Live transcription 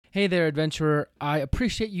Hey there, adventurer. I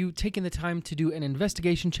appreciate you taking the time to do an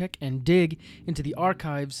investigation check and dig into the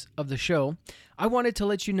archives of the show. I wanted to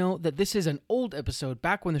let you know that this is an old episode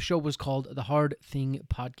back when the show was called The Hard Thing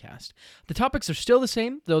Podcast. The topics are still the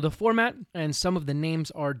same, though the format and some of the names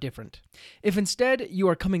are different. If instead you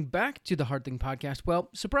are coming back to The Hard Thing Podcast, well,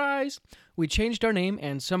 surprise! We changed our name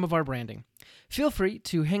and some of our branding. Feel free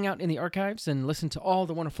to hang out in the archives and listen to all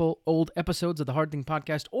the wonderful old episodes of the Hard Thing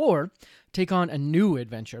Podcast, or take on a new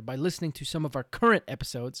adventure by listening to some of our current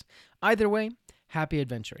episodes. Either way, happy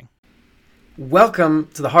adventuring. Welcome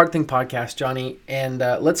to the Hard Thing Podcast, Johnny, and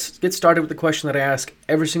let's get started with the question that I ask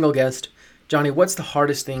every single guest. Johnny, what's the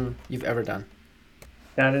hardest thing you've ever done?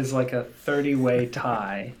 That is like a 30-way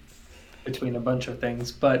tie between a bunch of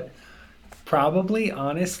things, but probably,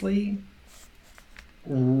 honestly,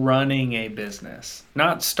 running a business.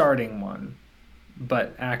 Not starting one,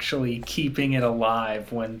 but actually keeping it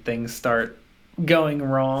alive when things start going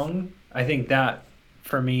wrong. I think that,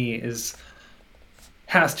 for me,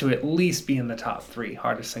 has to at least be in the top 3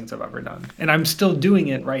 hardest things I've ever done. And I'm still doing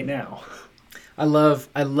it right now. I love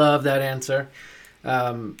that answer.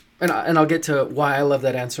 And I'll get to why I love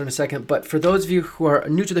that answer in a second. But for those of you who are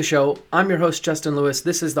new to the show, I'm your host, Justin Lewis.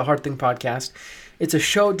 This is the Hard Thing Podcast. It's a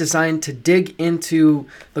show designed to dig into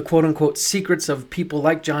the quote-unquote secrets of people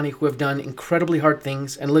like Johnny who have done incredibly hard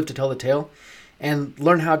things and live to tell the tale, and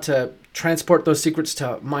learn how to transport those secrets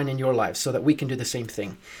to mine in your lives so that we can do the same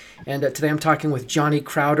thing. And today I'm talking with Johnny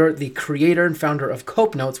Crowder, the creator and founder of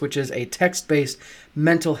Cope Notes, which is a text-based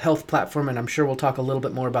mental health platform, and I'm sure we'll talk a little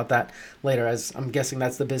bit more about that later, as I'm guessing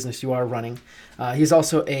that's the business you are running. He's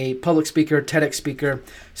also a public speaker, TEDx speaker,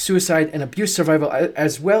 suicide and abuse survival,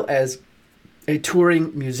 as well as a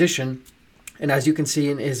touring musician. And as you can see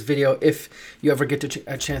in his video, if you ever get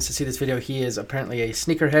a chance to see this video, he is apparently a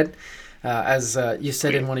sneakerhead, as you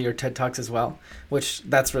said in one of your TED Talks as well, which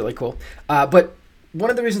that's really cool. But one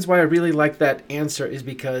of the reasons why I really like that answer is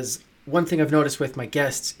because one thing I've noticed with my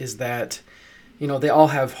guests is that, they all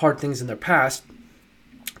have hard things in their past,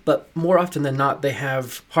 but more often than not, they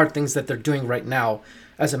have hard things that they're doing right now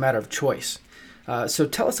as a matter of choice. So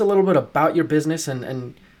tell us a little bit about your business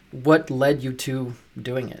and what led you to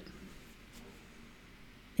doing it.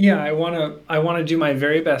 Yeah, I want to do my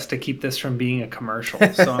very best to keep this from being a commercial.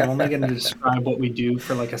 So I'm only going to describe what we do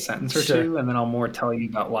for like a sentence or two, and then I'll more tell you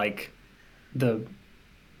about like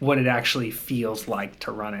what it actually feels like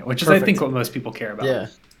to run it, which is I think what most people care about. Yeah.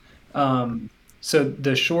 So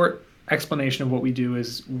the short explanation of what we do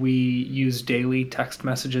is we use daily text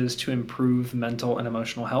messages to improve mental and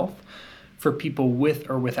emotional health for people with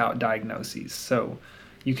or without diagnoses. So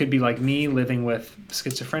you could be like me, living with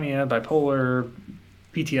schizophrenia, bipolar,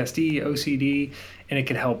 PTSD, OCD, and it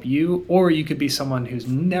could help you. Or you could be someone who's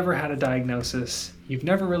never had a diagnosis, you've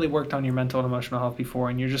never really worked on your mental and emotional health before,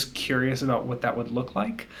 and you're just curious about what that would look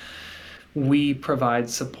like. We provide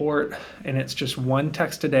support, and it's just one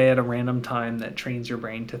text a day at a random time that trains your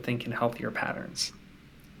brain to think in healthier patterns.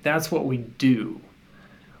 That's what we do.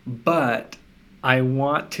 But I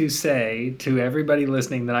want to say to everybody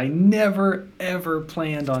listening that I never, ever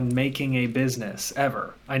planned on making a business,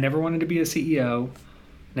 ever. I never wanted to be a CEO,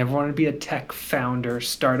 never wanted to be a tech founder,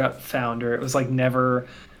 startup founder. It was like never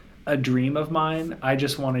a dream of mine. I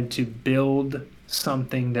just wanted to build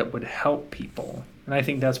something that would help people. And I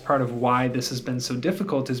think that's part of why this has been so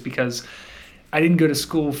difficult, is because I didn't go to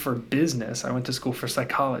school for business. I went to school for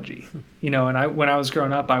psychology. And when I was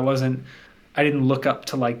growing up, I didn't look up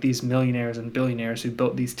to like these millionaires and billionaires who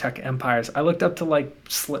built these tech empires. I looked up to like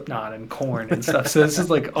Slipknot and Korn and stuff. So this is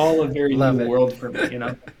like all a very new world for me,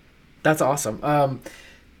 That's awesome.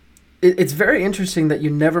 It's very interesting that you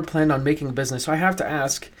never planned on making a business. So I have to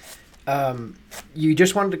ask, you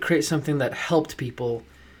just wanted to create something that helped people.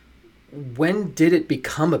 When did it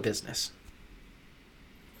become a business?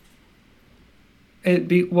 It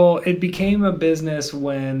became a business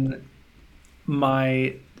when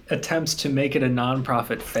my attempts to make it a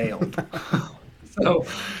nonprofit failed. So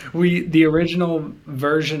the original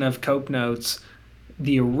version of Cope Notes,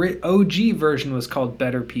 the OG version was called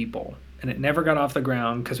Better People, and it never got off the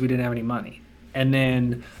ground because we didn't have any money. And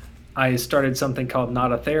then I started something called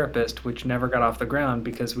Not a Therapist, which never got off the ground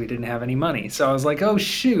because we didn't have any money. So I was like, oh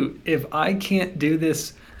shoot, if I can't do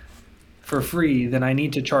this for free, then I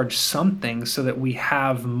need to charge something so that we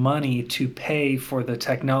have money to pay for the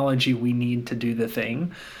technology we need to do the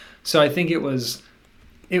thing. So I think I was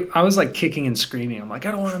like kicking and screaming. I'm like,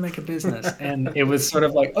 I don't want to make a business. And it was sort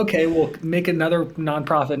of like, okay, we'll make another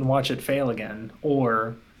nonprofit and watch it fail again.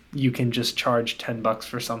 Or you can just charge $10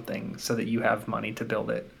 for something so that you have money to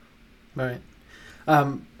build it. Right.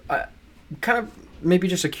 Kind of maybe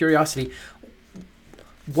just a curiosity.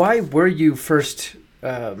 Why were you first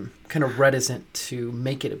kind of reticent to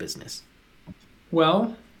make it a business?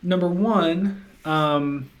 Well, number one,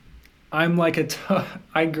 I'm like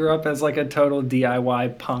I grew up as like a total DIY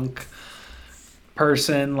punk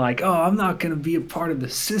person. Like, oh, I'm not gonna be a part of the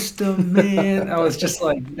system, man. I was just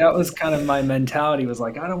like, that was kind of my mentality. Was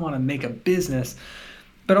like, I don't want to make a business,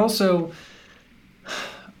 but also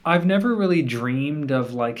I've never really dreamed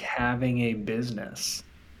of like having a business.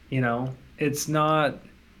 It's not,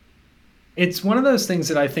 it's one of those things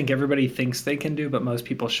that I think everybody thinks they can do, but most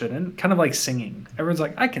people shouldn't. Kind of like singing. Everyone's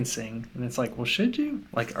like, I can sing. And it's like, well, should you?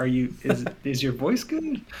 Like, is your voice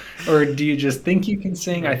good? Or do you just think you can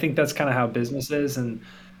sing? I Right. think that's kind of how business is. And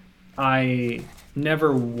I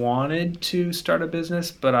never wanted to start a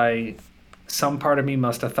business, but some part of me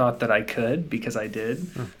must have thought that I could because I did.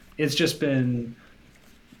 Hmm. It's just been,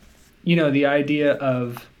 the idea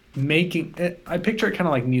of making it, I picture it kind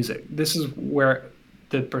of like music. This is where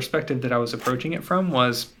the perspective that I was approaching it from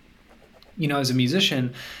was, as a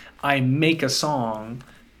musician, I make a song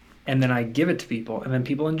and then I give it to people and then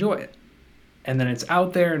people enjoy it. And then it's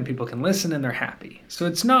out there and people can listen and they're happy. So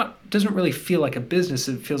doesn't really feel like a business.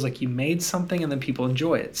 It feels like you made something and then people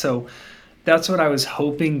enjoy it. So that's what I was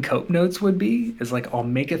hoping Cope Notes would be, is like I'll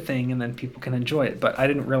make a thing and then people can enjoy it. But I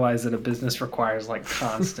didn't realize that a business requires like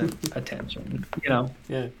constant attention. Yeah.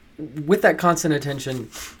 With that constant attention,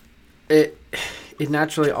 it it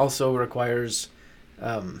naturally also requires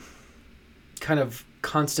um, kind of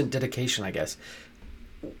constant dedication, I guess.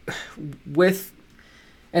 With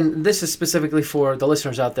and this is specifically for the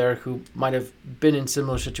listeners out there who might have been in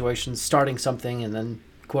similar situations, starting something and then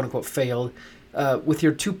quote unquote failed. With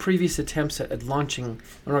your two previous attempts at launching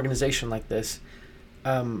an organization like this,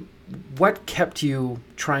 um, what kept you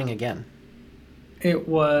trying again? It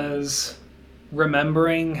was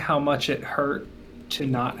remembering how much it hurt to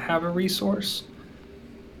not have a resource,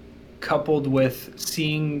 coupled with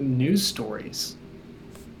seeing news stories,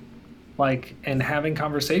 like, and having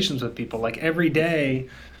conversations with people. Like every day,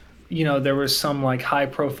 there was some like high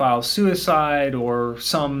profile suicide or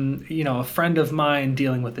some, a friend of mine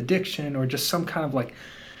dealing with addiction or just some kind of like,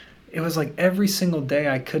 it was like every single day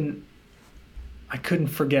I couldn't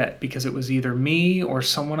forget because it was either me or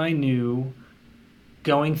someone I knew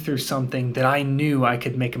going through something that I knew I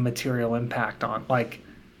could make a material impact on. Like,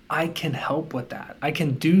 I can help with that. I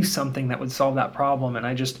can do something that would solve that problem. And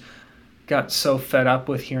I just got so fed up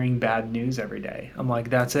with hearing bad news every day. I'm like,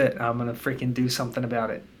 that's it. I'm going to freaking do something about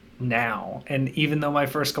it now. And even though my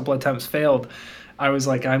first couple attempts failed, I was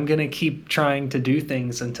like, I'm going to keep trying to do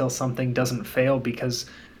things until something doesn't fail, because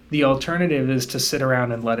the alternative is to sit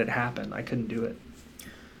around and let it happen. I couldn't do it.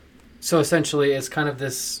 So essentially, it's kind of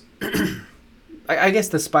this, I guess,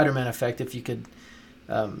 the Spider-Man effect, if you could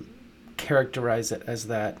um, characterize it as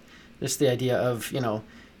that. Just the idea of,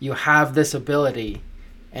 you have this ability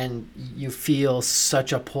and you feel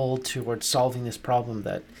such a pull towards solving this problem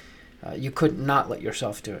that you could not let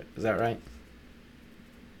yourself do it. Is that right?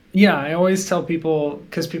 Yeah, I always tell people,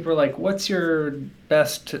 because people are like, what's your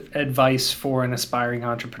best advice for an aspiring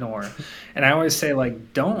entrepreneur? And I always say,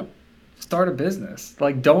 like, don't start a business.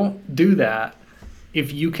 Like, don't do that.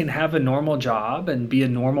 If you can have a normal job and be a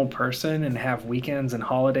normal person and have weekends and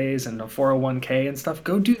holidays and a 401k and stuff,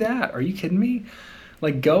 go do that. Are you kidding me?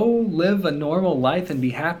 Like, go live a normal life and be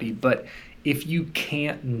happy. But if you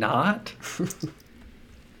can't not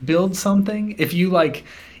build something, if you like,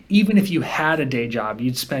 even if you had a day job,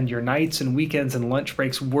 you'd spend your nights and weekends and lunch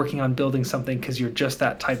breaks working on building something because you're just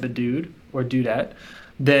that type of dude or dudette,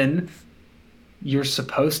 then you're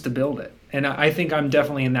supposed to build it. And I think I'm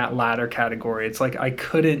definitely in that latter category. It's like I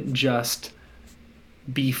couldn't just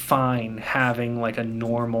be fine having like a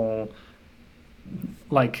normal,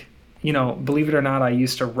 like, believe it or not, I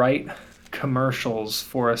used to write commercials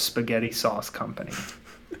for a spaghetti sauce company.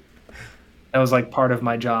 That was like part of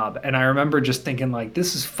my job. And I remember just thinking like,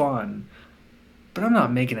 this is fun, but I'm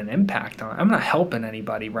not making an impact on it. I'm not helping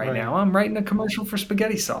anybody right Right. now. I'm writing a commercial for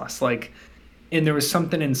spaghetti sauce. Like, and there was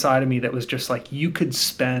something inside of me that was just like, you could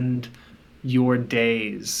spend your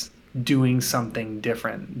days doing something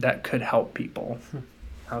different that could help people.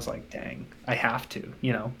 I was like, dang, I have to.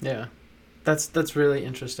 Yeah. That's really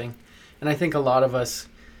interesting. And I think a lot of us,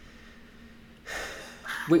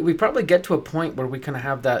 we probably get to a point where we kind of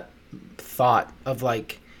have that thought of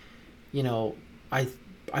like, you know, I,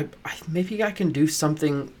 I maybe I can do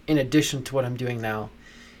something in addition to what I'm doing now.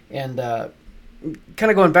 And kind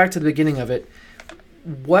of going back to the beginning of it,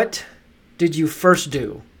 what did you first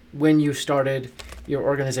do when you started your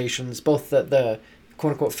organizations, both the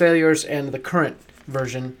quote unquote failures and the current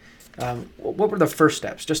version? What were the first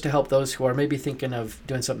steps, just to help those who are maybe thinking of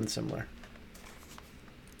doing something similar?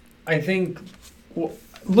 I think, well,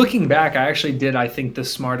 looking back, I actually did, I think, the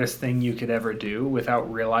smartest thing you could ever do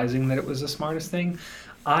without realizing that it was the smartest thing.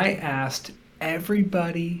 I asked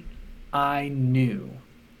everybody I knew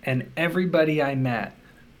and everybody I met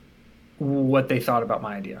what they thought about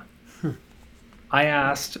my idea. I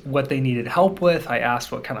asked what they needed help with. I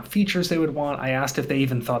asked what kind of features they would want. I asked if they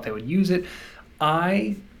even thought they would use it.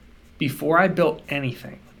 I, before I built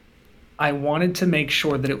anything, I wanted to make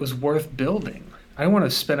sure that it was worth building. I don't want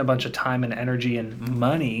to spend a bunch of time and energy and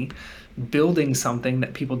money building something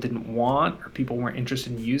that people didn't want or people weren't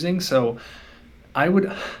interested in using. So I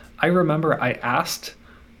would, I remember I asked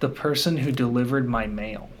the person who delivered my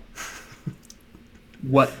mail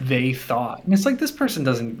what they thought. And it's like, this person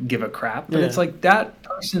doesn't give a crap, but it's Yeah. like that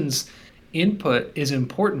person's input is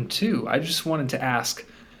important too. I just wanted to ask.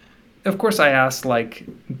 Of course, I asked like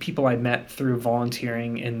people I met through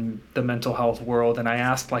volunteering in the mental health world, and I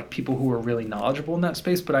asked like people who were really knowledgeable in that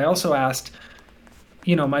space, but I also asked,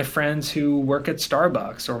 my friends who work at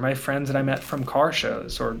Starbucks or my friends that I met from car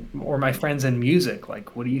shows or my friends in music,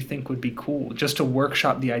 like what do you think would be cool? Just to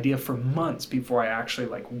workshop the idea for months before I actually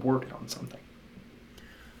like worked on something.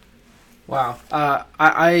 Wow.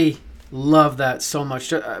 I love that so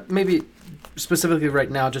much. Maybe specifically right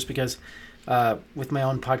now, just because with my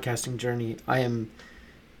own podcasting journey, I am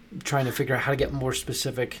trying to figure out how to get more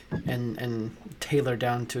specific and tailor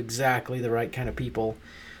down to exactly the right kind of people.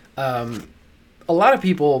 A lot of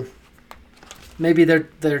people, maybe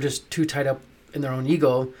they're just too tied up in their own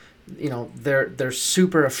ego. They're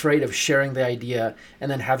super afraid of sharing the idea and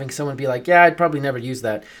then having someone be like, yeah, I'd probably never use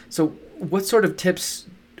that. So what sort of tips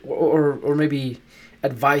or maybe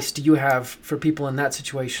advice do you have for people in that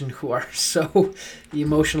situation who are so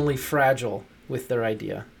emotionally fragile with their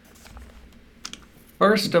idea?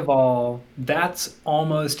 First of all, that's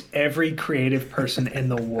almost every creative person in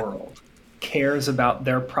the world cares about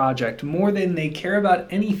their project more than they care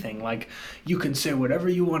about anything. Like, you can say whatever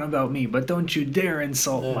you want about me, but don't you dare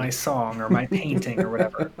insult Yeah. my song or my painting or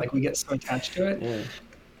whatever. Like, we get so attached to it. Yeah.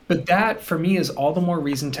 But that, for me, is all the more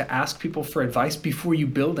reason to ask people for advice before you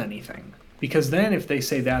build anything. Because then if they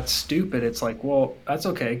say that's stupid, it's like, well, that's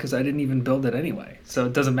okay, because I didn't even build it anyway. So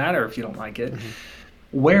it doesn't matter if you don't like it. Mhm.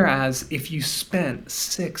 Whereas if you spent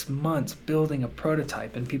 6 months building a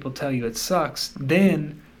prototype and people tell you it sucks,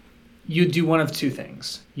 then you do one of two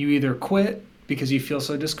things. You either quit because you feel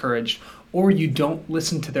so discouraged, or you don't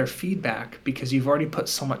listen to their feedback because you've already put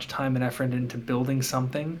so much time and effort into building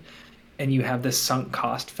something and you have this sunk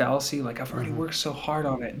cost fallacy. Like, I've already Mhm. worked so hard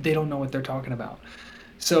on it. They don't know what they're talking about.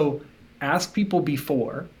 So ask people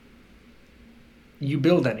before you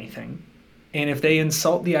build anything. And if they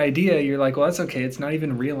insult the idea, you're like, well, that's okay. It's not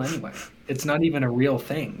even real anyway. It's not even a real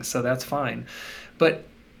thing. So that's fine. But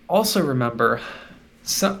also remember,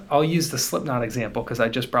 I'll use the Slipknot example because I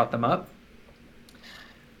just brought them up.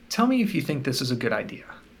 Tell me if you think this is a good idea.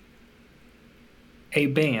 A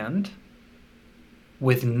band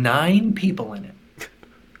with 9 people in it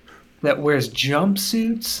that wears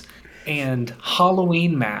jumpsuits and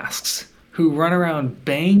Halloween masks, who run around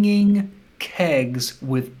banging kegs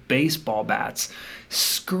with baseball bats,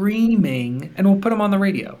 screaming, and we'll put them on the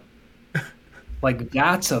radio. Like,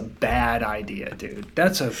 that's a bad idea, dude.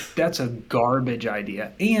 That's a garbage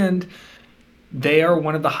idea. And they are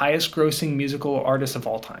one of the highest grossing musical artists of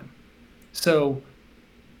all time. So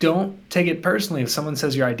don't take it personally if someone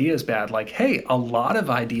says your idea is bad. Like, hey, a lot of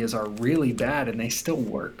ideas are really bad and they still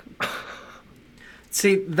work.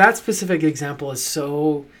 See, that specific example is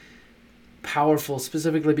so powerful,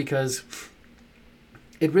 specifically because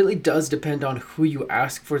it really does depend on who you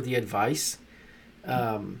ask for the advice.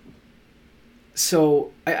 Um,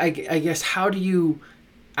 so I guess, how do you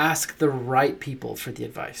ask the right people for the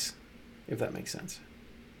advice, if that makes sense?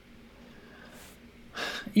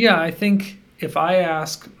 Yeah, I think if I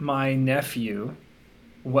ask my nephew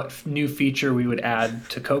what new feature we would add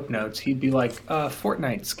to Coke Notes, he'd be like,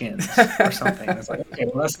 Fortnite skins or something. It's like, okay,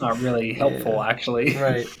 well, that's not really helpful, Yeah, actually.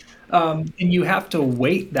 right. And you have to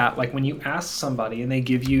weight that. Like, when you ask somebody and they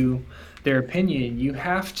give you their opinion, you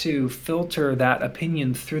have to filter that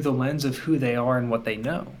opinion through the lens of who they are and what they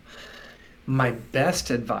know. My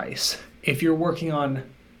best advice, if you're working on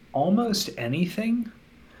almost anything,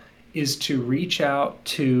 is to reach out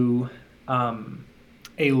to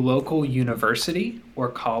a local university or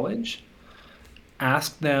college,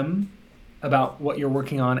 ask them about what you're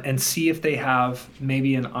working on, and see if they have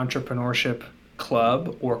maybe an entrepreneurship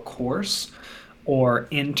club or course or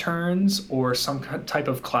interns or some type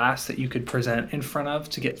of class that you could present in front of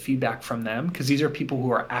to get feedback from them, because these are people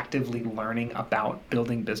who are actively learning about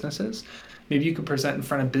building businesses. Maybe you could present in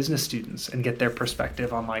front of business students and get their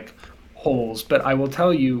perspective on, like, holes. But I will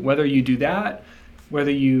tell you, whether you do that,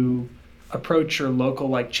 whether you approach your local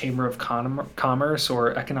like Chamber of Commerce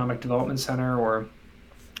or Economic Development Center, or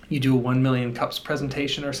you do a 1 million cups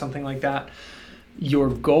presentation or something like that, your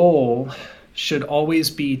goal should always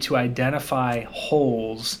be to identify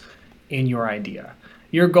holes in your idea.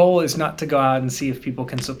 Your goal is not to go out and see if people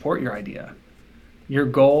can support your idea. Your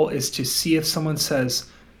goal is to see if someone says,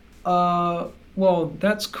 well,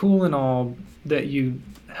 that's cool and all that you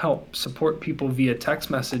help support people via text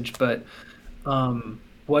message, but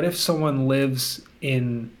what if someone lives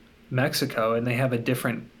in Mexico and they have a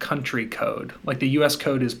different country code? Like the US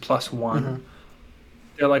code is +1. Mm-hmm.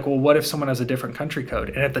 They're like, well, what if someone has a different country code?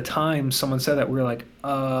 And at the time someone said that, we were like,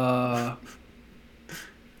 well,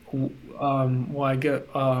 I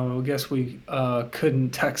guess we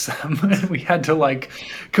couldn't text them. And we had to like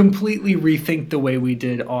completely rethink the way we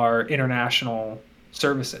did our international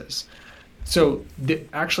services. So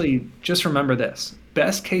actually, just remember this.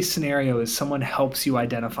 Best case scenario is someone helps you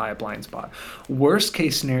identify a blind spot. Worst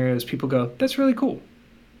case scenario is people go, that's really cool.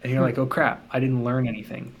 And you're like, oh crap, I didn't learn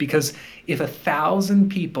anything. Because if 1,000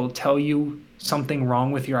 people tell you something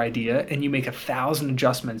wrong with your idea and you make 1,000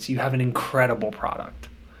 adjustments, you have an incredible product.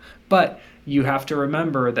 But you have to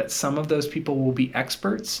remember that some of those people will be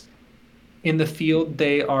experts in the field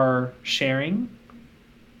they are sharing.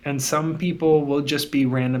 And some people will just be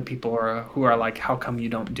random people who are like, how come you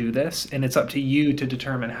don't do this? And it's up to you to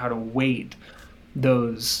determine how to weight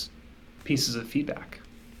those pieces of feedback.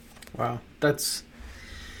 Wow. That's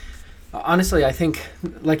honestly, I think,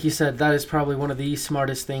 like you said, that is probably one of the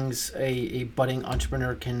smartest things a budding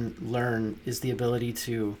entrepreneur can learn, is the ability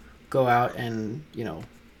to go out and,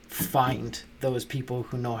 find those people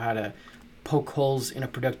who know how to poke holes in a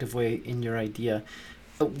productive way in your idea.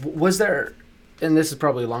 Was there, and this is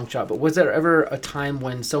probably a long shot, but was there ever a time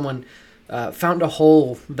when someone found a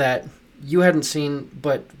hole that you hadn't seen,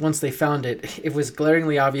 but once they found it, it was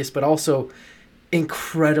glaringly obvious, but also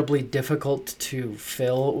incredibly difficult to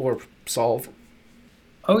fill or solve?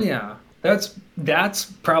 Oh yeah,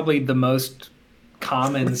 that's probably the most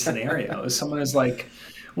common scenario. Someone is like,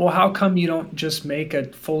 well, how come you don't just make a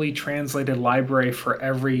fully translated library for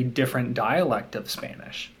every different dialect of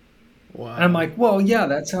Spanish? Wow. And I'm like, well, yeah,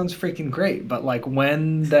 that sounds freaking great, but like,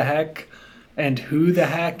 when the heck and who the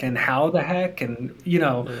heck and how the heck, and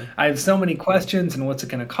Yeah. I have so many questions, and what's it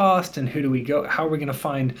going to cost, and who do we go, how are we going to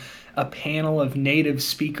find a panel of native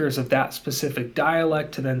speakers of that specific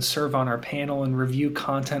dialect to then serve on our panel and review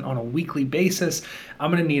content on a weekly basis? I'm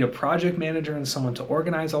going to need a project manager and someone to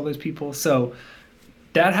organize all those people. So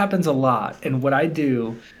that happens a lot. And what I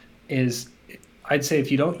do is, I'd say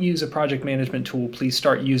if you don't use a project management tool, please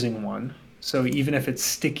start using one. So even if it's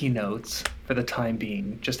sticky notes for the time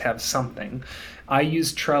being, just have something. I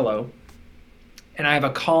use Trello, and I have a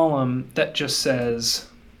column that just says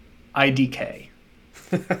IDK.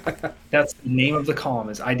 That's the name of the column,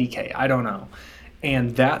 is IDK. I don't know.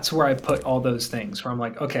 And that's where I put all those things, where I'm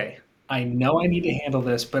like, okay, I know I need to handle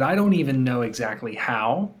this, but I don't even know exactly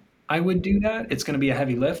how I would do that. It's going to be a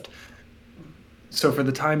heavy lift. So for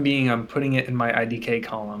the time being, I'm putting it in my IDK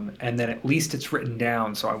column, and then at least it's written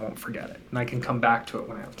down so I won't forget it, and I can come back to it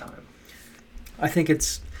when I have time. I think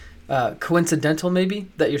it's coincidental maybe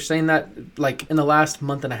that you're saying that. Like in the last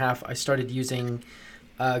month and a half, I started using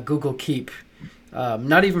Google Keep.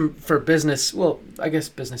 Not even for business, well, I guess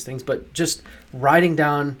business things, but just writing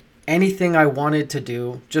down anything I wanted to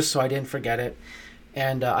do just so I didn't forget it.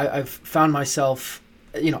 And I've found myself,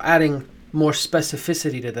 adding more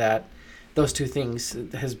specificity to that. Those two things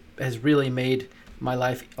has really made my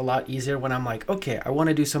life a lot easier when I'm like, okay, I want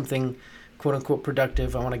to do something quote unquote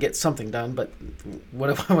productive. I want to get something done, but what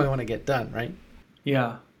if I want to get done, right?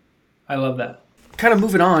 Yeah, I love that. Kind of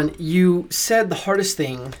moving on, you said the hardest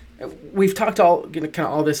thing. We've talked kind of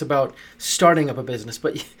all this about starting up a business,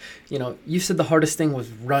 but you said the hardest thing was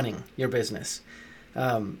running your business.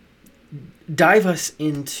 Dive us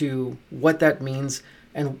into what that means,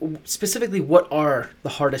 and specifically, what are the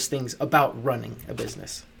hardest things about running a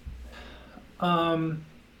business?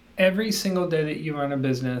 Every single day that you run a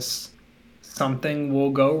business, something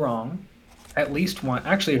will go wrong. At least one.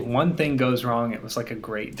 Actually, if one thing goes wrong, it was like a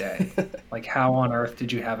great day. Like, how on earth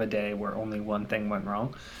did you have a day where only one thing went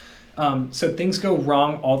wrong? So things go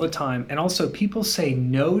wrong all the time. And also, people say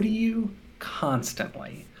no to you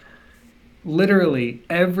constantly. Literally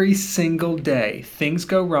every single day, things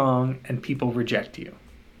go wrong and people reject you.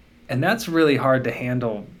 And that's really hard to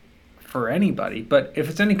handle for anybody. But if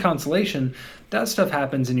it's any consolation, that stuff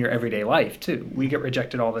happens in your everyday life too. We get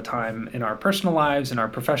rejected all the time in our personal lives, in our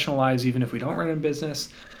professional lives, even if we don't run a business.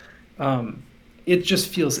 It just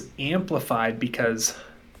feels amplified because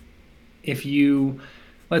If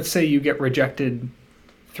let's say you get rejected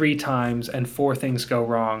 3 times and 4 things go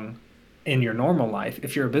wrong in your normal life,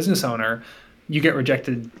 if you're a business owner, you get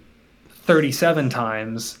rejected 37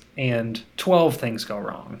 times and 12 things go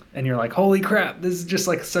wrong. And you're like, holy crap, this is just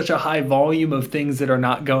like such a high volume of things that are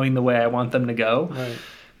not going the way I want them to go. Right.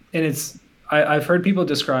 And I've heard people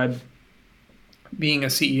describe being a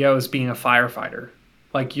CEO as being a firefighter.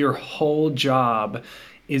 Like your whole job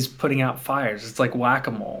is putting out fires. It's like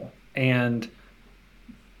whack-a-mole. And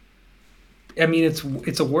I mean,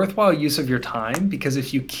 it's a worthwhile use of your time, because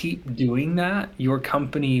if you keep doing that, your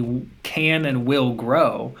company can and will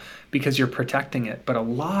grow because you're protecting it. But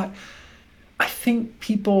I think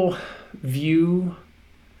people view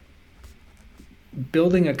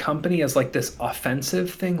building a company as like this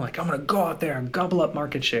offensive thing, like I'm going to go out there and gobble up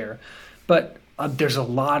market share. But there's a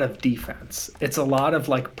lot of defense. It's a lot of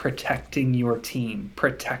like protecting your team,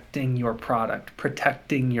 protecting your product,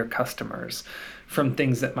 protecting your customers from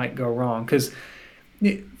things that might go wrong. Because,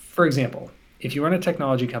 for example, if you run a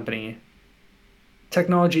technology company,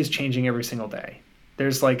 technology is changing every single day.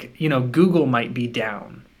 There's like, Google might be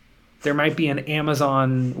down. There might be an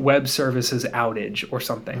Amazon Web Services outage or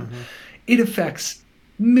something. Mm-hmm. It affects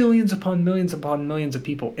millions upon millions upon millions of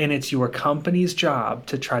people, and it's your company's job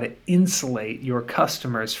to try to insulate your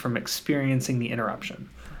customers from experiencing the interruption.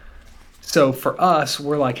 So for us,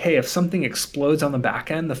 we're like, hey, if something explodes on the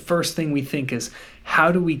back end, the first thing we think is,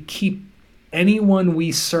 how do we keep anyone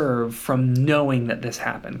we serve from knowing that this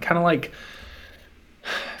happened? Kind of like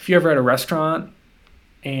if you're ever at a restaurant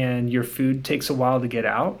and your food takes a while to get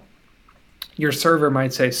out, your server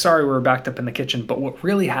might say, sorry, we're backed up in the kitchen. But what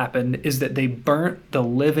really happened is that they burnt the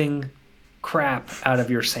living crap out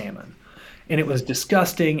of your salmon. And it was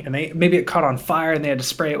disgusting. And maybe it caught on fire and they had to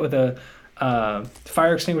spray it with a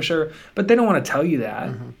fire extinguisher. But they don't want to tell you that.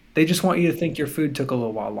 Mm-hmm. They just want you to think your food took a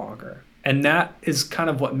little while longer. And that is kind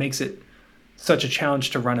of what makes it such a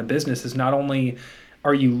challenge to run a business, is not only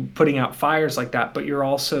are you putting out fires like that, but you're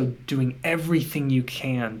also doing everything you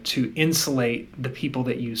can to insulate the people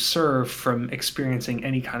that you serve from experiencing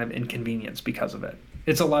any kind of inconvenience because of it.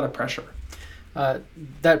 It's a lot of pressure.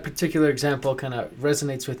 That particular example kind of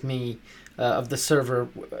resonates with me of the server.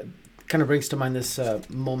 Kind of brings to mind this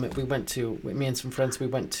moment me and some friends, we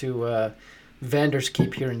went to Vander's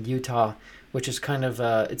Keep here in Utah, which is kind of,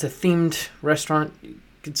 it's a themed restaurant, you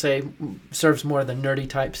could say, serves more of the nerdy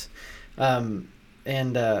types.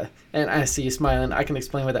 And I see you smiling. I can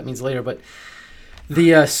explain what that means later. But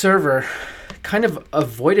the server kind of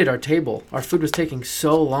avoided our table. Our food was taking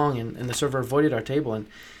so long, and the server avoided our table. And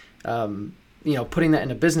putting that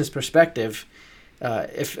in a business perspective,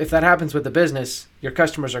 if that happens with the business, your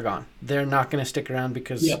customers are gone. They're not going to stick around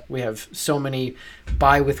because we have so many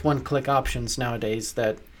buy with one click options nowadays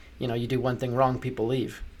that you do one thing wrong, people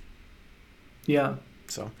leave. Yeah.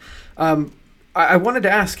 So, I wanted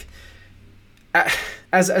to ask.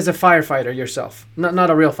 As a firefighter yourself, not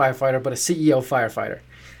a real firefighter, but a CEO firefighter,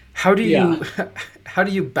 how do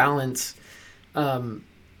you balance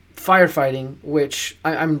firefighting, which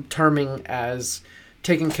I'm terming as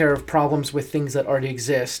taking care of problems with things that already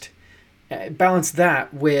exist, balance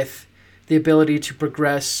that with the ability to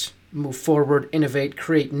progress, move forward, innovate,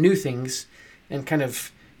 create new things, and kind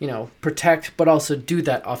of protect, but also do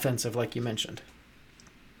that offensive, like you mentioned?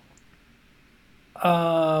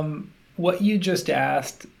 What you just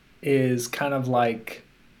asked is kind of like,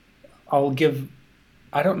 I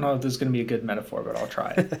don't know if this is going to be a good metaphor, but I'll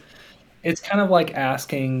try it. It's kind of like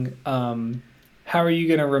asking, how are you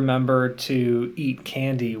going to remember to eat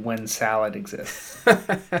candy when salad exists?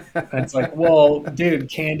 And it's like, well, dude,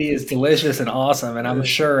 candy is delicious and awesome, and I'm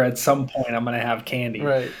sure at some point I'm going to have candy.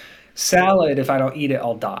 Right. Salad, if I don't eat it,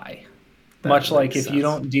 I'll die. Much like if you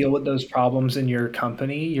don't deal with those problems in your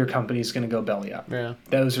company's going to go belly up. Yeah.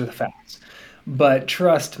 Those are the facts. But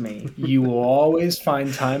trust me, you will always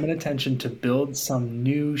find time and attention to build some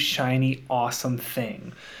new, shiny, awesome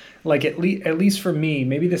thing. Like at least for me,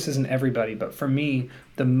 maybe this isn't everybody, but for me,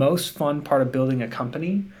 the most fun part of building a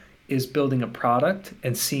company is building a product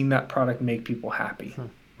and seeing that product make people happy.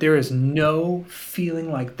 There is no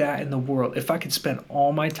feeling like that in the world. If I could spend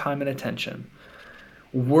all my time and attention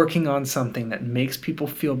working on something that makes people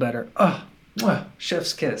feel better,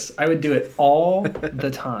 chef's kiss. I would do it all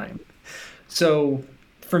the time. So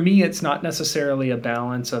for me, it's not necessarily a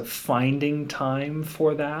balance of finding time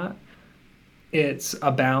for that. It's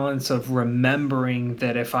a balance of remembering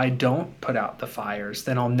that if I don't put out the fires,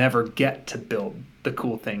 then I'll never get to build the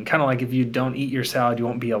cool thing. Kind of like if you don't eat your salad, you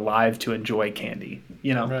won't be alive to enjoy candy,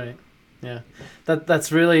 Right. Yeah.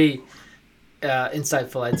 That's really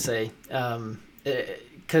insightful, I'd say.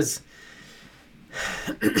 Because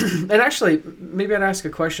And actually, maybe I'd ask a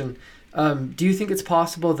question. Do you think it's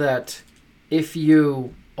possible that if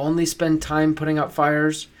you only spend time putting out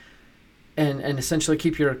fires and essentially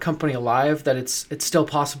keep your company alive, that it's still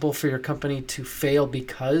possible for your company to fail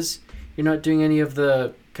because you're not doing any of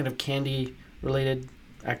the kind of candy related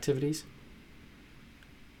activities?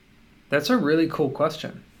 That's a really cool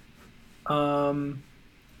question.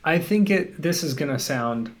 I think this is going to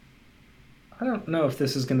sound, I don't know if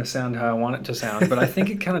this is going to sound how I want it to sound, but I think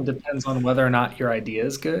it kind of depends on whether or not your idea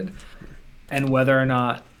is good and whether or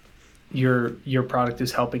not your product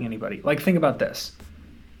is helping anybody. Like, think about this.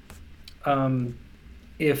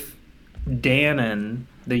 If Dannon,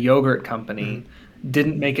 the yogurt company,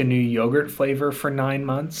 didn't make a new yogurt flavor for 9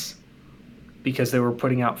 months because they were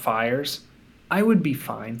putting out fires, I would be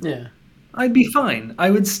fine. Yeah. I'd be fine. I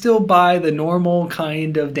would still buy the normal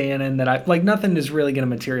kind of Dannon that I like. Nothing is really going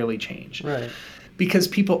to materially change Right. because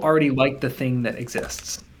people already like the thing that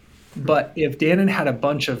exists. But if Dannon had a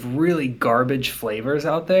bunch of really garbage flavors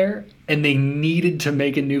out there and they needed to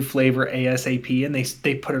make a new flavor ASAP and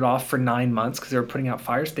they put it off for 9 months because they were putting out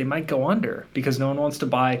fires, they might go under because no one wants to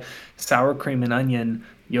buy sour cream and onion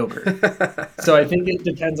yogurt. So I think it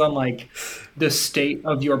depends on like the state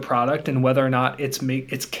of your product and whether or not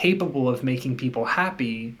it's capable of making people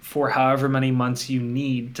happy for however many months you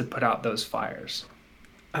need to put out those fires.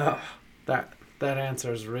 Oh, that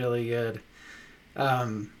answer is really good.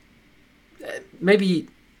 Maybe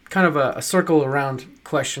kind of a circle around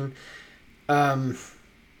question.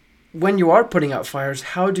 When you are putting out fires,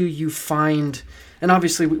 how do you find, and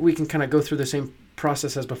obviously we can kind of go through the same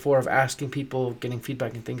process as before of asking people, getting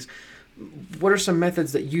feedback and things. What are some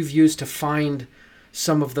methods that you've used to find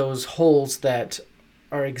some of those holes that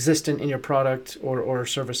are existent in your product or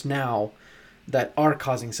service now that are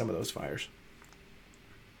causing some of those fires?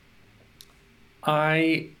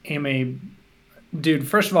 I am dude,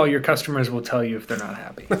 first of all, your customers will tell you if they're not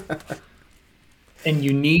happy. And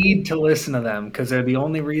you need to listen to them because they're the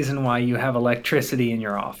only reason why you have electricity in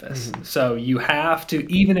your office. Mm-hmm. So you have to,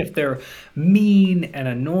 even if they're mean and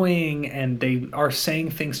annoying and they are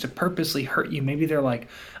saying things to purposely hurt you, maybe they're like,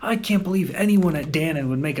 I can't believe anyone at Dannon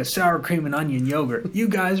would make a sour cream and onion yogurt. You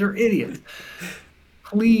guys are idiots.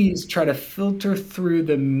 Please try to filter through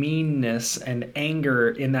the meanness and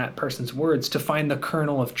anger in that person's words to find the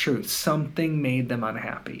kernel of truth. Something made them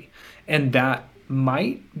unhappy. And that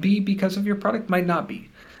might be because of your product, might not be.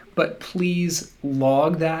 But please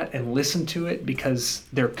log that and listen to it because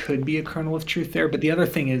there could be a kernel of truth there. But the other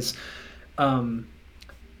thing is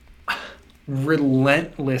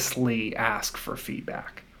relentlessly ask for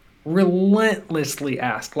feedback. Relentlessly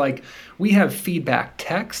ask. Like, we have feedback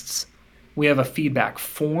texts. We have a feedback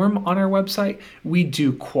form on our website. We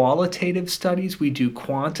do qualitative studies. We do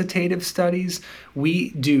quantitative studies. We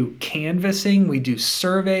do canvassing. We do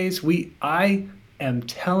surveys. I am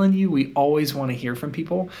telling you, we always want to hear from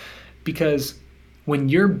people because when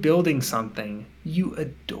you're building something, you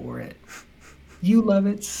adore it. You love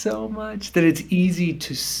it so much that it's easy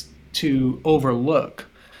to overlook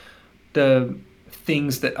the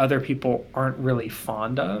things that other people aren't really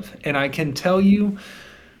fond of. And I can tell you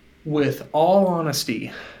with all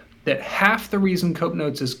honesty that half the reason Cope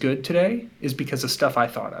Notes is good today is because of stuff I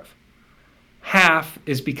thought of. Half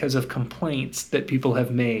is because of complaints that people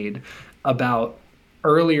have made about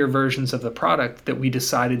earlier versions of the product that we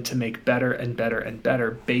decided to make better and better and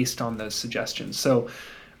better based on those suggestions. So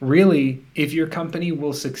really, if your company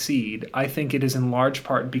will succeed, I think it is in large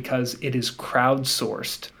part because it is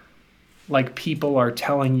crowdsourced. Like, people are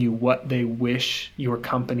telling you what they wish your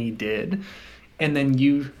company did. And then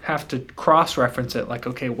you have to cross-reference it like,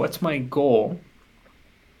 okay, what's my goal?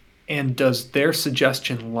 And does their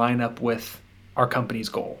suggestion line up with our company's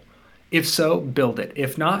goal? If so, build it.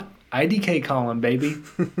 If not, IDK column, baby.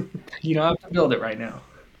 You don't have to build it right now.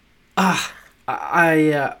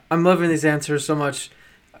 I'm loving these answers so much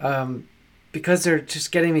because they're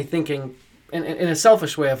just getting me thinking in a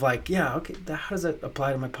selfish way of like, yeah, okay, how does that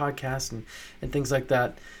apply to my podcast and things like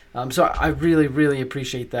that? So I really, really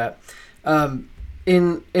appreciate that.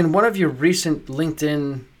 In one of your recent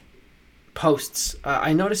LinkedIn posts,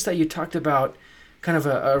 I noticed that you talked about kind of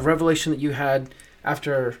a revelation that you had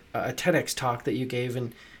after a TEDx talk that you gave,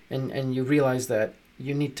 and you realized that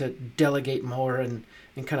you need to delegate more and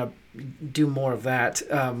kind of do more of that.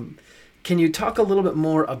 Can you talk a little bit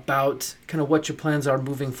more about kind of what your plans are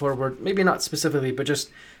moving forward? Maybe not specifically, but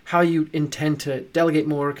just how you intend to delegate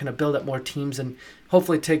more, kind of build up more teams, and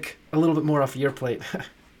hopefully take a little bit more off of your plate.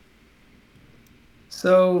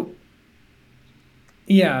 So,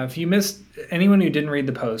 yeah, if you missed anyone who didn't read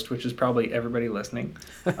the post, which is probably everybody listening,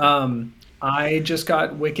 I just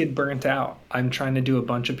got wicked burnt out. I'm trying to do a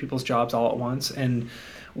bunch of people's jobs all at once, and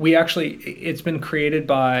it's been created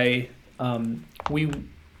by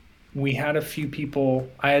we had a few people.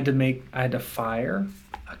 I had to fire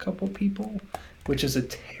a couple people, which is a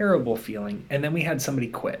terrible feeling. And then we had somebody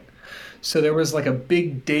quit. So there was like a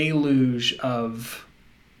big deluge of,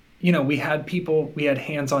 we had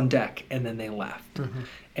hands on deck, and then they left. Mm-hmm.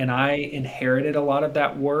 And I inherited a lot of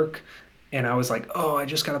that work, and I was like, oh, I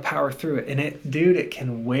just got to power through it. And it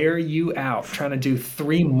can wear you out trying to do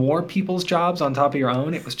three more people's jobs on top of your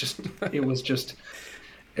own. It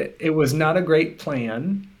was not a great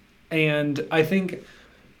plan. And I think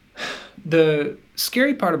the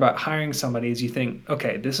scary part about hiring somebody is you think,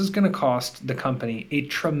 okay, this is going to cost the company a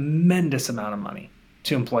tremendous amount of money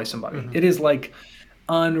to employ somebody. Mm-hmm. It is like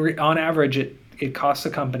on average, it costs the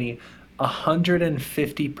company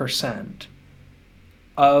 150%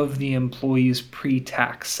 of the employee's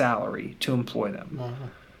pre-tax salary to employ them. Wow.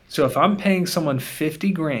 So if I'm paying someone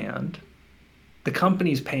 50 grand, the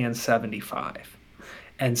company's paying 75.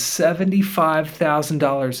 And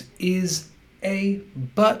 $75,000 is a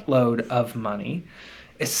buttload of money,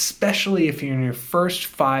 especially if you're in your first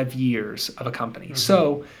 5 years of a company. Mm-hmm.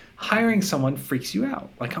 So hiring someone freaks you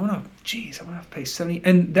out. Like, I'm gonna have to pay 70,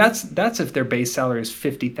 and that's if their base salary is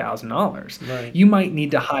 $50,000. Right. You might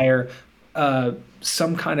need to hire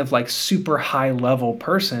some kind of like super high level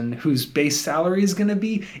person whose base salary is going to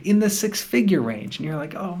be in the 6-figure range, and you're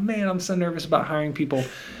like, oh man, I'm so nervous about hiring people.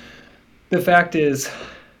 The fact is,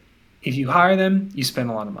 if you hire them, you spend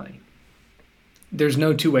a lot of money. There's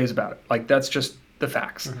no two ways about it. Like, that's just the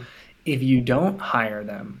facts. Mm-hmm. If you don't hire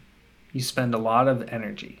them, you spend a lot of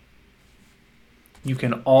energy. You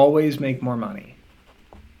can always make more money.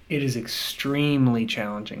 It is extremely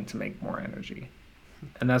challenging to make more energy.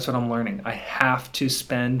 And that's what I'm learning. I have to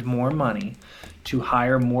spend more money to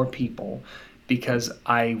hire more people because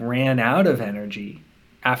I ran out of energy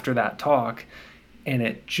after that talk, and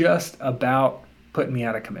it just about put me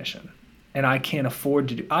out of commission. And I can't afford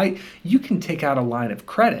to you can take out a line of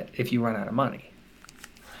credit if you run out of money.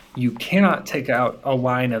 You cannot take out a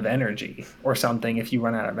line of energy or something if you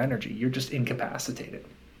run out of energy. You're just incapacitated.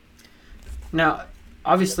 Now,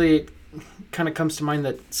 obviously, it kind of comes to mind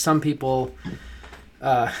that some people,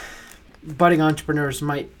 budding entrepreneurs,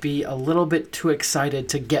 might be a little bit too excited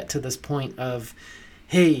to get to this point of,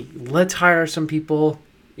 hey, let's hire some people,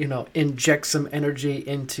 inject some energy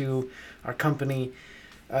into our company.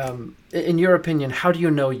 In your opinion, how do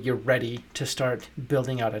you know you're ready to start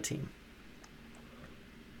building out a team?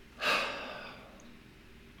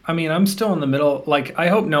 I mean, I'm still in the middle. Like, I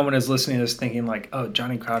hope no one is listening to this thinking like, oh,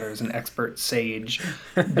 Johnny Crowder is an expert sage.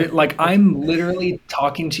 But, like, I'm literally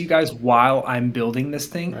talking to you guys while I'm building this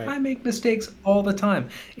thing. Right. I make mistakes all the time.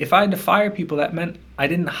 If I had to fire people, that meant I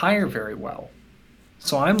didn't hire very well.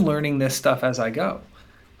 So I'm learning this stuff as I go.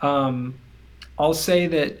 I'll say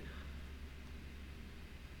that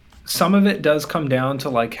some of it does come down to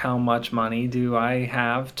like, how much money do I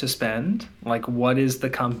have to spend? Like, what is the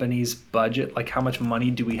company's budget? Like, how much money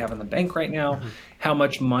do we have in the bank right now? Mm-hmm. How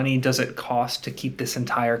much money does it cost to keep this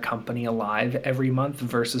entire company alive every month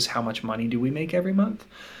versus how much money do we make every month?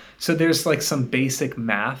 So there's like some basic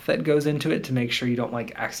math that goes into it to make sure you don't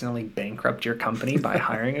like accidentally bankrupt your company by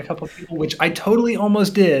hiring a couple of people, which I totally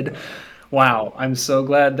almost did. Wow, I'm so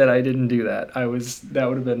glad that I didn't do that. That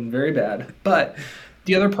would have been very bad. But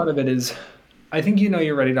the other part of it is, I think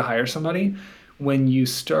you're ready to hire somebody when you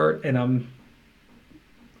start, and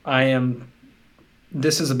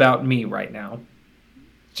this is about me right now,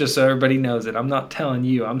 just so everybody knows it. I'm not telling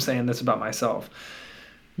you, I'm saying this about myself.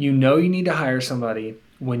 You need to hire somebody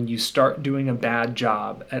when you start doing a bad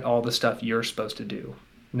job at all the stuff you're supposed to do.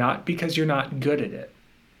 Not because you're not good at it,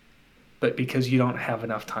 but because you don't have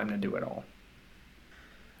enough time to do it all.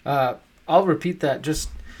 I'll repeat that just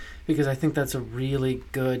because I think that's a really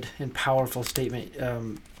good and powerful statement.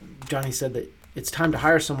 Johnny said that it's time to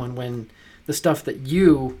hire someone when the stuff that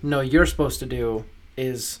you're supposed to do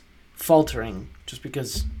is faltering just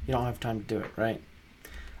because you don't have time to do it, right?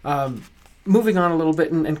 Moving on a little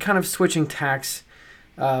bit and kind of switching tacks.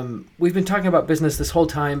 We've been talking about business this whole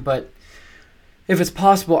time, but if it's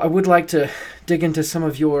possible, I would like to dig into some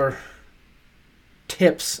of your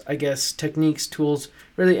tips, I guess, techniques, tools,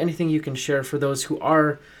 really anything you can share for those who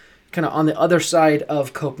are kind of on the other side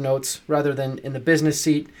of Cope Notes rather than in the business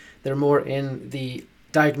seat. They're more in the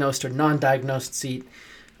diagnosed or non-diagnosed seat.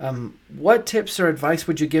 What tips or advice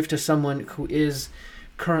would you give to someone who is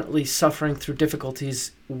currently suffering through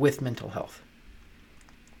difficulties with mental health?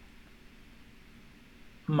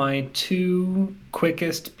 My two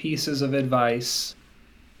quickest pieces of advice.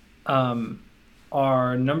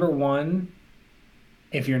 are, number one,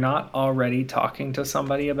 if you're not already talking to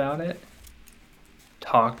somebody about it,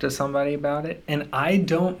 talk to somebody about it. And I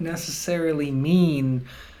don't necessarily mean,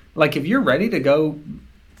 like, if you're ready to go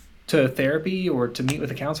to therapy or to meet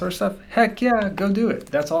with a counselor or stuff, heck yeah, go do it.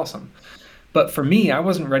 That's awesome. But for me, I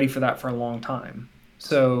wasn't ready for that for a long time.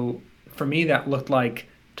 So for me, that looked like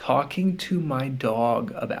talking to my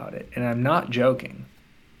dog about it. And I'm not joking.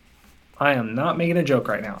 I am not making a joke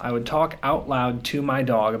right now. I would talk out loud to my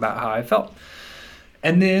dog about how I felt.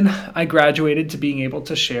 And then I graduated to being able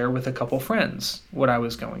to share with a couple friends what I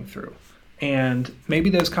was going through. And maybe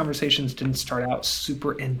those conversations didn't start out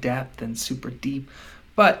super in depth and super deep,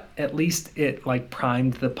 but at least it like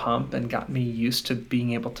primed the pump and got me used to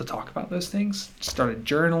being able to talk about those things. Started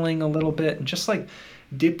journaling a little bit and just like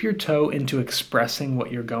dip your toe into expressing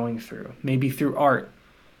what you're going through. Maybe through art,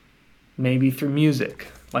 maybe through music.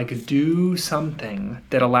 Like do something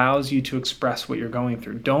that allows you to express what you're going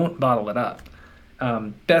through. Don't bottle it up.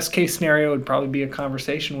 Best case scenario would probably be a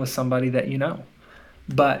conversation with somebody that you know,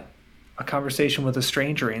 but a conversation with a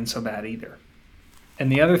stranger ain't so bad either.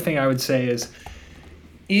 And the other thing I would say is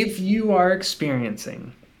if you are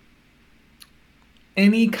experiencing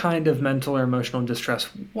any kind of mental or emotional distress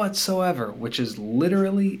whatsoever, which is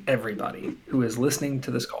literally everybody who is listening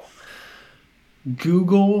to this call,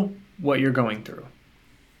 Google what you're going through.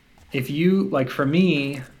 If you, like for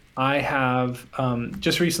me, I have,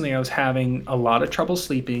 just recently I was having a lot of trouble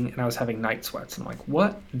sleeping and I was having night sweats. I'm like,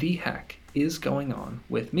 what the heck is going on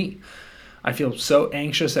with me? I feel so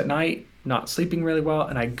anxious at night, not sleeping really well.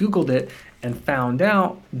 And I Googled it and found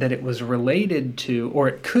out that it was related to, or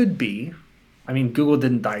it could be, I mean, Google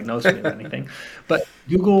didn't diagnose me with anything, but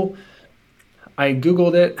I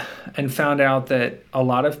Googled it and found out that a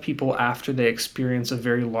lot of people after they experience a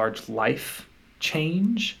very large life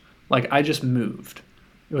change, like I just moved.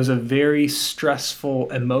 It was a very stressful,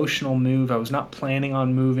 emotional move. I was not planning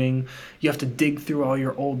on moving. You have to dig through all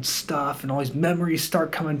your old stuff and all these memories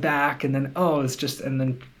start coming back. And then, and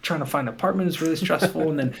then trying to find an apartment is really stressful.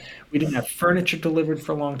 And then we didn't have furniture delivered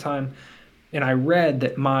for a long time. And I read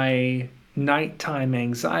that my nighttime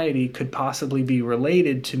anxiety could possibly be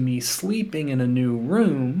related to me sleeping in a new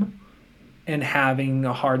room and having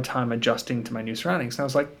a hard time adjusting to my new surroundings. And I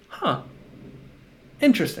was like,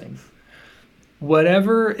 interesting.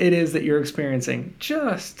 Whatever it is that you're experiencing,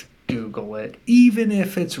 just Google it, even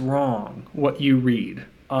if it's wrong what you read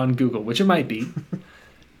on Google, which it might be.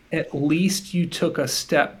 At least you took a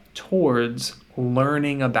step towards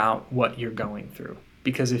learning about what you're going through.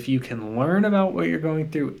 Because if you can learn about what you're going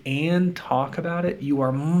through and talk about it, you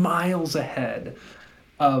are miles ahead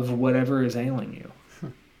of whatever is ailing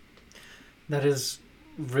you. That is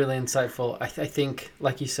really insightful. I think,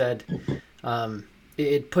 like you said,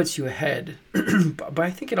 it puts you ahead, but I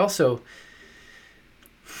think it also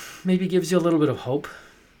maybe gives you a little bit of hope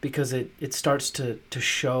because it starts to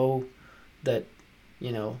show that,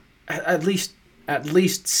 you know, at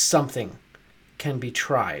least something can be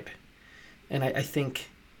tried. And I think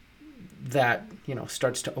that, you know,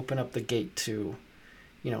 starts to open up the gate to,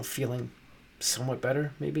 you know, feeling somewhat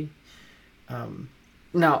better maybe.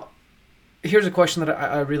 Now, here's a question that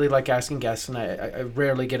I really like asking guests, and I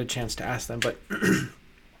rarely get a chance to ask them, but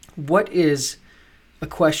what is a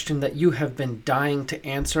question that you have been dying to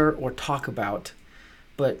answer or talk about,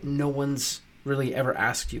 but no one's really ever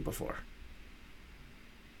asked you before?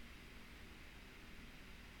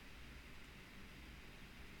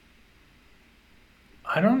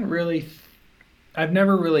 I've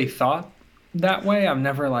never really thought that way. I'm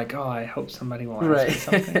never like, oh, I hope somebody will ask me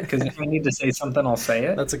something. Because if I need to say something, I'll say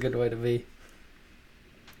it. That's a good way to be.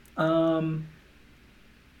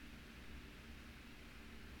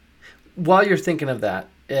 While you're thinking of that,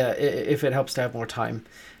 if it helps to have more time,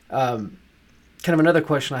 kind of another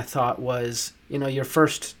question I thought was, you know, your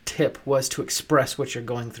first tip was to express what you're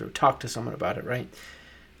going through. Talk to someone about it, right?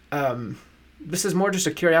 This is more just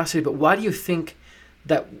a curiosity, but why do you think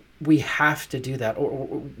that we have to do that? Or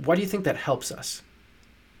why do you think that helps us?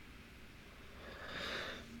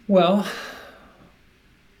 Well,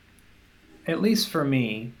 at least for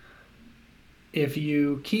me, if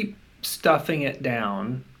you keep stuffing it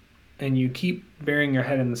down and you keep burying your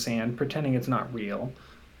head in the sand, pretending it's not real,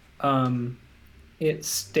 it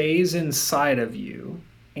stays inside of you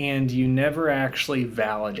and you never actually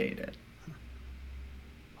validate it.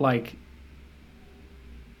 Like,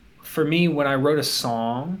 for me, when I wrote a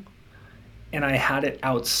song and I had it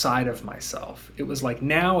outside of myself, it was like,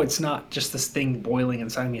 now it's not just this thing boiling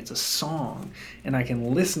inside of me, it's a song. And I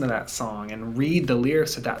can listen to that song and read the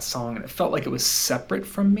lyrics of that song. And it felt like it was separate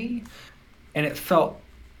from me. And it felt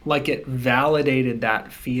like it validated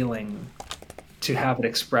that feeling to have it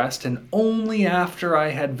expressed. And only after I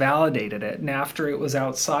had validated it and after it was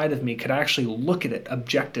outside of me could I actually look at it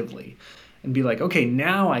objectively and be like, okay,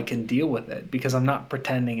 now I can deal with it because I'm not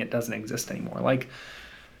pretending it doesn't exist anymore. Like,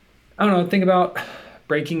 I don't know, think about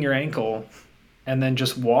breaking your ankle and then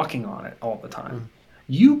just walking on it all the time.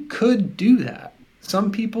 You could do that.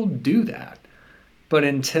 Some people do that. But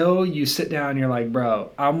until you sit down and you're like,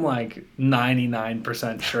 bro, I'm like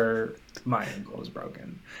 99% sure my ankle is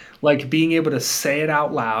broken. Like being able to say it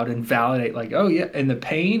out loud and validate, like, oh yeah, and the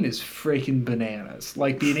pain is freaking bananas.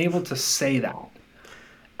 Like being able to say that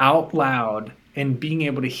out loud and being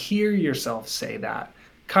able to hear yourself say that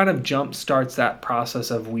kind of jump starts that process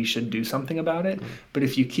of we should do something about it. But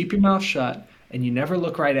if you keep your mouth shut and you never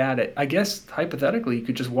look right at it, I guess hypothetically you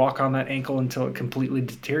could just walk on that ankle until it completely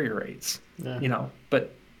deteriorates. Yeah.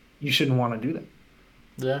 But you shouldn't want to do that.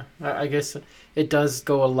 Yeah, I guess it does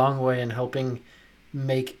go a long way in helping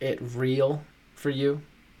make it real for you.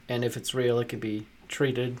 And if it's real, it can be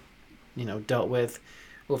treated, dealt with,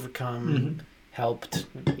 overcome, helped,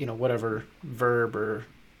 whatever verb or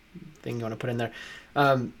thing you want to put in there.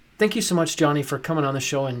 Thank you so much, Johnny, for coming on the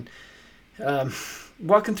show and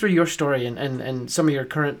walking through your story and some of your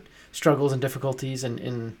current struggles and difficulties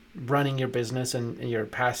in running your business and your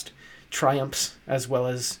past triumphs as well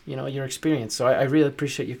as your experience. So I really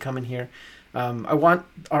appreciate you coming here. I want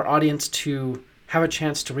our audience to have a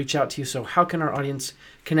chance to reach out to you. So how can our audience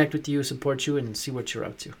connect with you, support you, and see what you're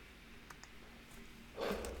up to?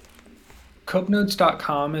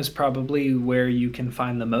 CopeNotes.com is probably where you can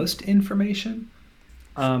find the most information.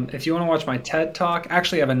 If you want to watch my TED Talk,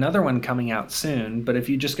 actually I have another one coming out soon, but if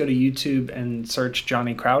you just go to YouTube and search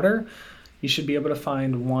Johnny Crowder, you should be able to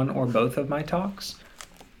find one or both of my talks.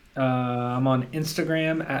 I'm on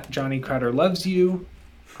Instagram at Johnny Crowder Loves You.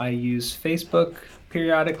 I use Facebook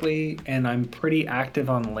periodically, and I'm pretty active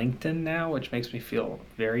on LinkedIn now, which makes me feel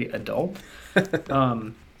very adult.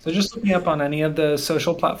 So just look me up on any of the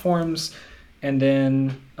social platforms. And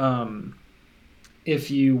then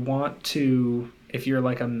if you're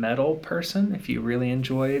like a metal person, if you really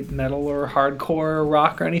enjoy metal or hardcore or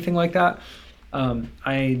rock or anything like that,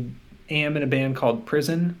 I am in a band called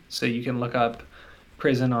Prison. So you can look up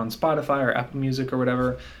Prison on Spotify or Apple Music or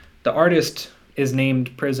whatever. The artist is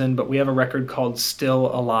named Prison, but we have a record called Still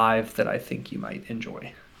Alive that I think you might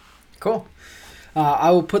enjoy. Cool. I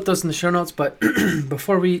will put those in the show notes, but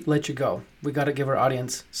before we let you go, we got to give our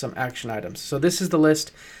audience some action items. So this is the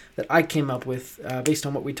list that I came up with based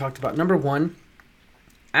on what we talked about. Number 1,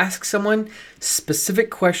 ask someone specific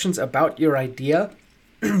questions about your idea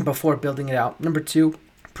before building it out. Number 2,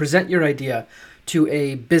 present your idea to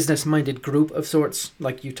a business-minded group of sorts,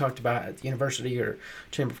 like you talked about at the university or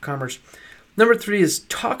Chamber of Commerce. Number 3 is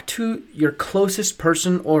talk to your closest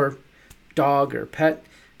person or dog or pet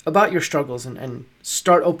about your struggles and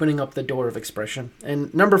start opening up the door of expression.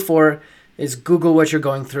 And number 4 is Google what you're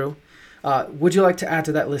going through. Would you like to add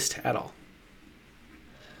to that list at all?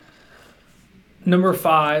 Number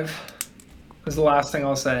 5 is the last thing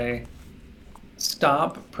I'll say.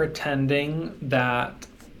 Stop pretending that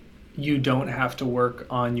you don't have to work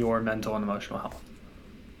on your mental and emotional health.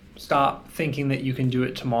 Stop thinking that you can do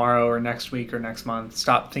it tomorrow or next week or next month.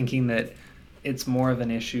 Stop thinking that it's more of an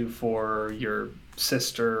issue for your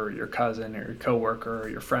sister or your cousin or your coworker or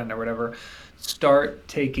your friend or whatever. Start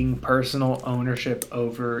taking personal ownership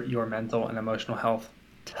over your mental and emotional health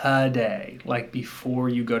today, like before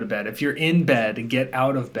you go to bed. If you're in bed, get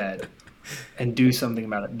out of bed and do something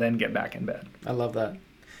about it, then get back in bed. I love that.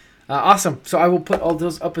 Awesome. So I will put all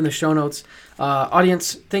those up in the show notes.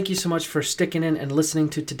 Audience, thank you so much for sticking in and listening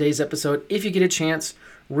to today's episode. If you get a chance,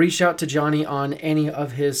 reach out to Johnny on any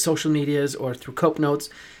of his social medias or through Cope Notes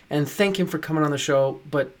and thank him for coming on the show.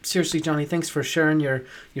 But seriously, Johnny, thanks for sharing your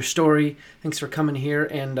story. Thanks for coming here.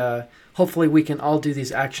 And hopefully we can all do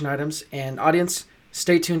these action items. And audience,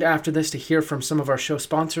 stay tuned after this to hear from some of our show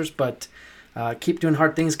sponsors. But keep doing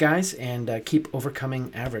hard things, guys, and keep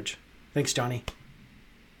overcoming average. Thanks, Johnny.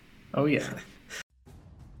 Oh, yeah.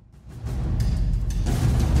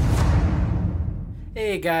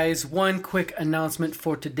 Hey guys, one quick announcement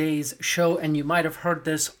for today's show, and you might have heard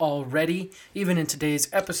this already, even in today's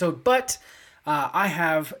episode, but I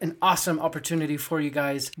have an awesome opportunity for you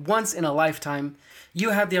guys. Once in a lifetime,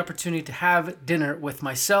 you have the opportunity to have dinner with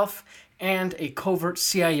myself and a covert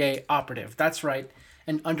CIA operative. That's right,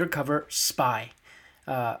 an undercover spy.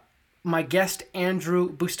 My guest, Andrew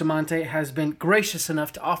Bustamante, has been gracious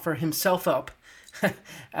enough to offer himself up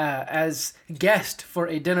as guest for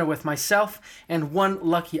a dinner with myself and one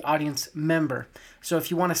lucky audience member. So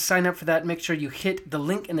if you want to sign up for that, make sure you hit the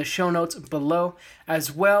link in the show notes below.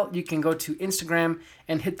 As well, you can go to Instagram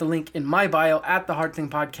and hit the link in my bio at The Hard Thing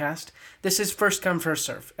Podcast. This is first come, first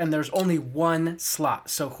serve, and there's only one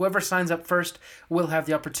slot. So whoever signs up first will have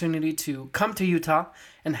the opportunity to come to Utah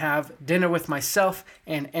and have dinner with myself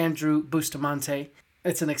and Andrew Bustamante.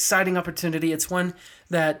 It's an exciting opportunity. It's one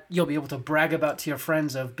that you'll be able to brag about to your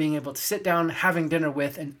friends of being able to sit down, having dinner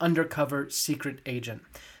with an undercover secret agent.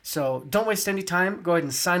 So don't waste any time. Go ahead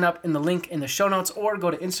and sign up in the link in the show notes or go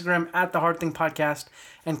to Instagram at The Hard Thing Podcast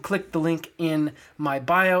and click the link in my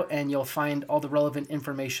bio and you'll find all the relevant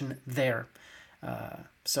information there.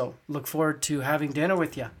 So look forward to having dinner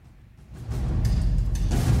with you.